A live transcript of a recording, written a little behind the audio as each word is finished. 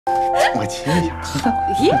我亲一下。讨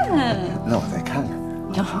厌。那我再看看。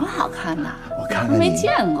有什么好看的？我看看你。没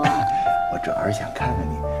见过。我主要是想看看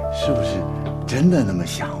你是不是真的那么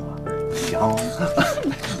想我，想我，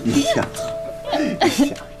你想，你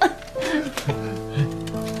想。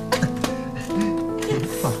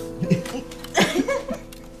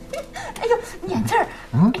哎呦，眼镜儿，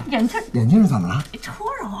眼镜儿，眼镜怎么了？戳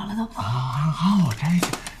着我了都。啊，好，我摘去，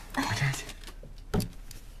我摘去。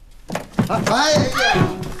哎呀！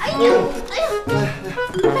哎呀，哎呀，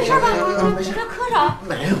没事吧？没事，别磕着。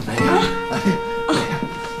没有，没有。哎呀，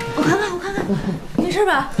我看看，我看看，没事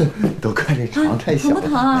吧？都怪这床太小。疼不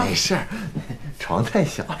疼啊？没事，床太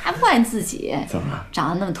小。还不怪你自己。怎么了？长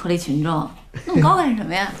得那么脱离群众，那么高干什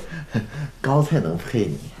么呀？高才能配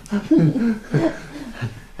你。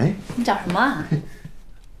哎，你找什么啊？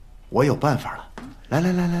我有办法了。来，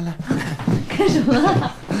干什么？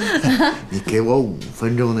你给我5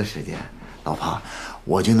分钟的时间，老婆，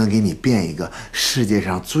我就能给你变一个世界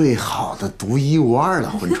上最好的、独一无二的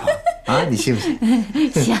婚床啊！你信不信？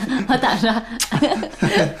行，我等着。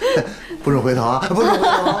不准回头啊！不准回头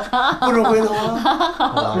啊！不准回头啊！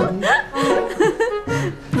好吧。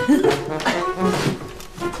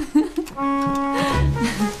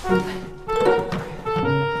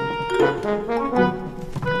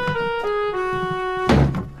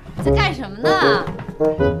在干什么呢？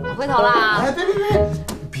我回头啦！哎，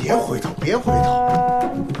别回头，别回头！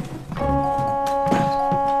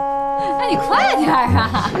哎，你快点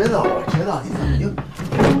啊！我知道，你怎么就……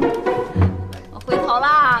我回头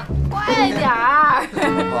啦，快点儿！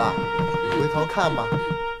哇，回头看吧，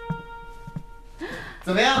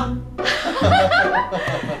怎么样？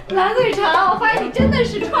兰桂成，我发现你真的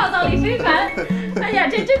是创造力非凡。哎呀，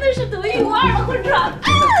这真的是独一无二的婚床。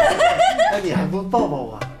那你还不抱抱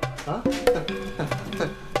我？啊，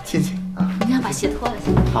亲亲啊！你先把鞋脱了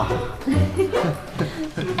去。好。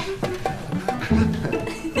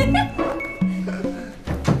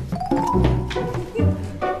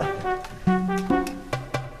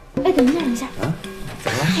哎，等一下，啊？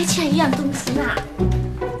怎么了？还欠一样东西呢。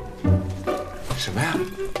什么呀？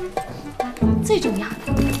最重要的，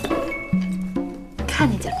看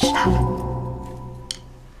你就知道了。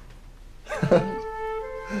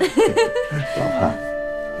老婆，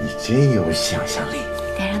你真有想象力。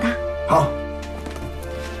带上它。好。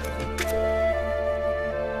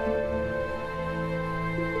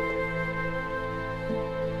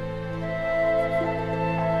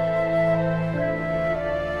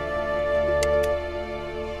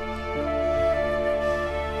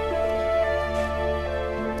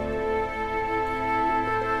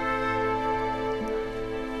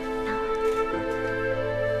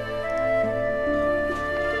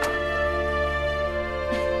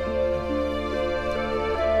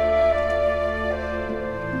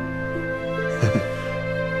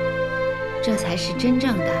这才是真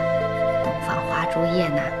正的洞房花烛夜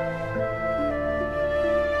呢。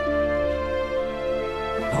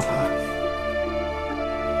老婆，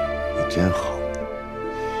你真好。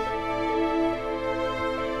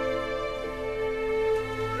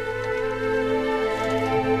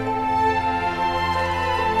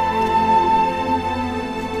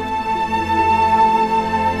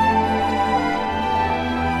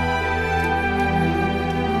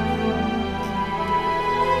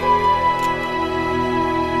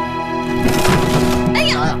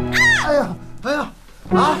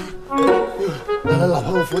啊！来，老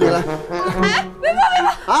婆，我扶你来。哎，别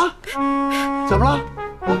怕！啊！怎么了？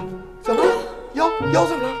啊？怎么了？腰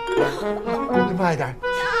怎么了？你慢一点。来，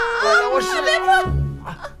我试。别怕！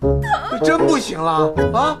真不行了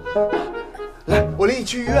啊！来，我领你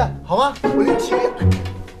去医院，好吗？我领你去医院。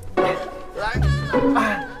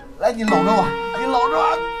来，你搂着我，你搂着我。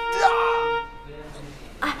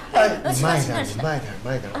哎，你慢一点，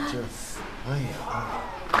慢一点，这，哎呀。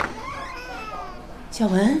小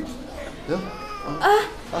文，哎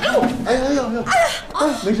呦，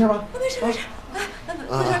没事吧？没事。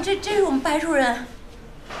部长，这是我们白主任。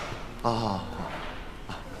啊，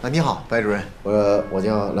你好，白主任，我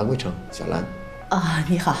叫兰桂成，小兰。啊，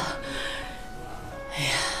你好。哎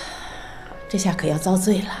呀，这下可要遭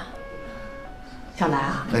罪了。小兰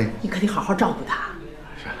啊，你可得好好照顾他。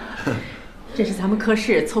是。这是咱们科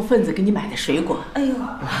室凑份子给你买的水果。哎呦，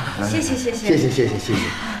谢谢。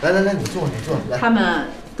来，你坐，来。他们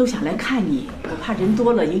都想来看你，我怕人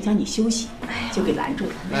多了影响你休息，就给拦住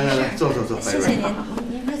了。来，坐，谢谢您，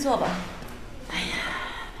您快坐吧。哎呀，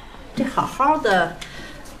这好好的，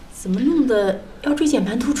怎么弄得腰椎间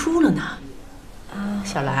盘突出了呢？啊，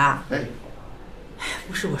小兰啊，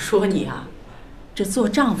不是我说你啊，这做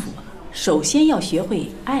丈夫首先要学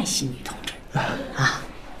会爱惜女同志啊。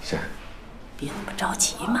是。别那么着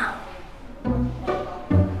急嘛。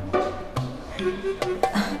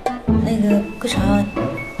那个顾潮，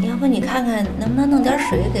要不你看看能不能弄点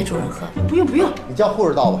水给主人喝？不用不用，你叫护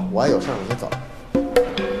士到吧，我还有事儿，我先走。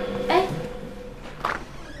哎，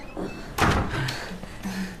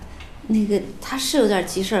那个他是有点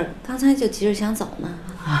急事儿，刚才就急着想走呢。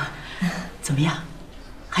啊，怎么样？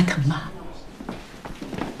还疼吗？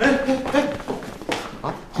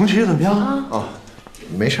啊，红旗怎么样？哦，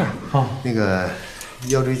没事儿。哦，那个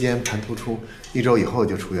腰椎间盘突出，1周以后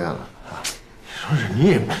就出院了。说是你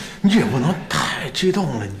也不能太激动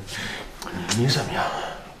了，你怎么样？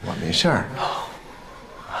我没事儿。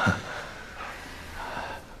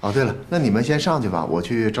哦，对了，那你们先上去吧，我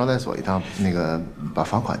去招待所一趟，那个把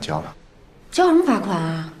罚款交了。交什么罚款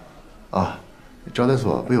啊？啊，招待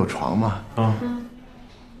所不有床吗？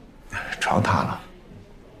床塌了。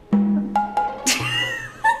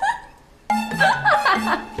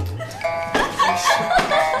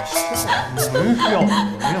没有。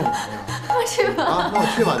我去吧。啊，那我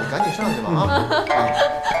去吧，你赶紧上去吧啊！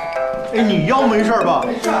哎，你腰没事吧？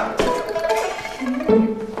没事。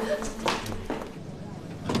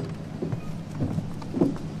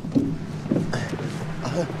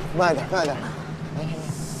慢点，慢点，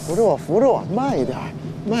扶着我，扶着我，慢一点，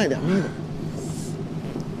慢一点，慢一点。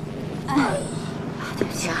哎，对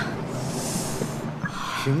不起啊。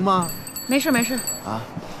行吗？没事没事。啊，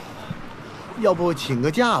要不请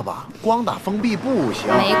个假吧？光打封闭不行。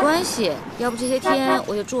没关系，要不这些天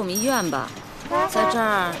我就住我们医院吧，在这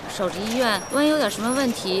儿守着医院，万一有点什么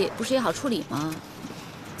问题，不是也好处理吗？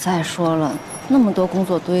再说了，那么多工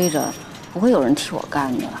作堆着，不会有人替我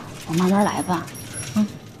干的，我慢慢来吧。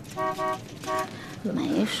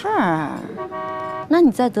没事儿。那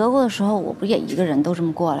你在德国的时候，我不也一个人都这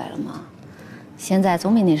么过来了吗？现在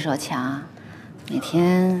总比那时候强，每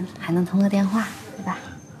天还能通个电话，对吧？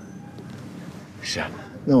是啊，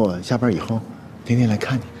那我下班以后天天来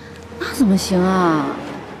看你。那怎么行啊？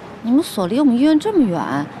你们所离我们医院这么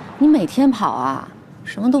远，你每天跑啊，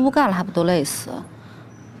什么都不干了还不都累死？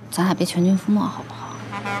咱俩别全军覆没好不好？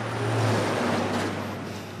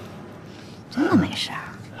真的没事儿。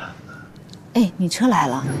哎，你车来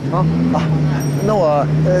了。啊，那我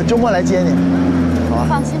周末来接你，好吧？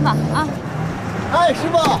放心吧，啊。哎，师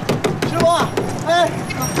傅，师傅，哎，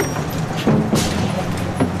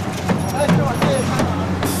哎，师傅，谢谢看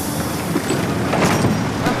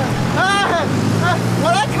啊！哎，我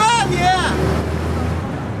来看你。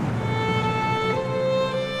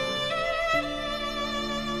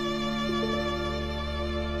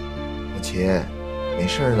母亲，没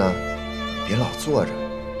事呢，别老坐着，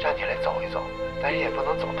站起来走一走，但是也不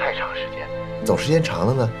能走太长时间，走时间长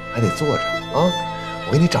了呢，还得坐着啊。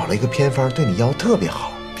我给你找了一个偏方，对你腰特别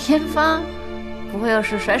好。偏方？不会又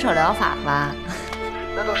是甩手疗法吧？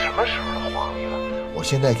那都什么时候的皇帝了？我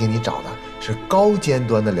现在给你找的是高尖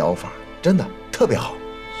端的疗法，真的特别好。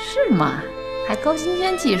是吗？还高精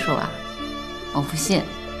尖技术啊？我不信。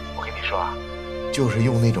我跟你说啊，就是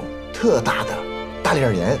用那种特大的大粒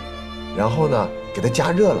盐，然后呢给它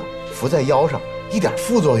加热了，敷在腰上，一点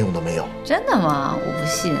副作用都没有。真的吗？我不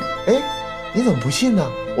信。哎，你怎么不信呢？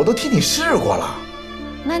我都替你试过了。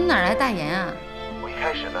那你哪来大盐啊？我一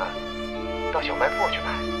开始呢，到小卖部去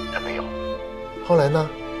买，它没有。后来呢，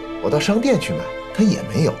我到商店去买，它也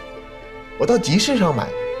没有。我到集市上买，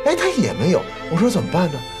哎，它也没有。我说怎么办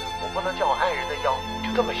呢？我不能叫我爱人的腰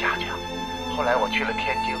就这么下去啊。后来我去了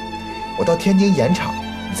天津，我到天津盐场，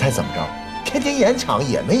你猜怎么着？天津盐场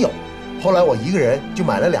也没有。后来我一个人就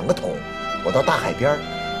买了2个桶，我到大海边，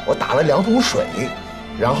我打了2桶水，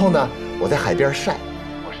然后呢，我在海边晒，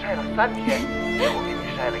我晒了3天，我给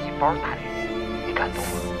你晒了1包大连盐，你感动吗？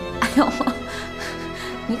哎呦，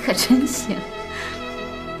你可真行！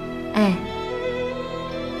哎，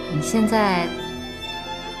你现在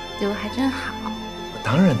对我还真好。我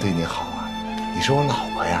当然对你好啊，你是我老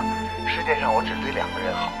婆呀。世界上我只对2个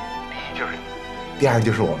人好，第一就是你，第二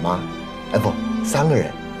就是我妈，哎不，3个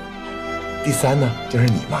人，第3呢就是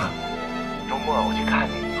你妈。周末我去看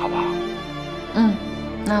你，好不好？嗯，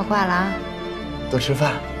那我挂了啊。多吃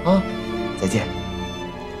饭啊，再见。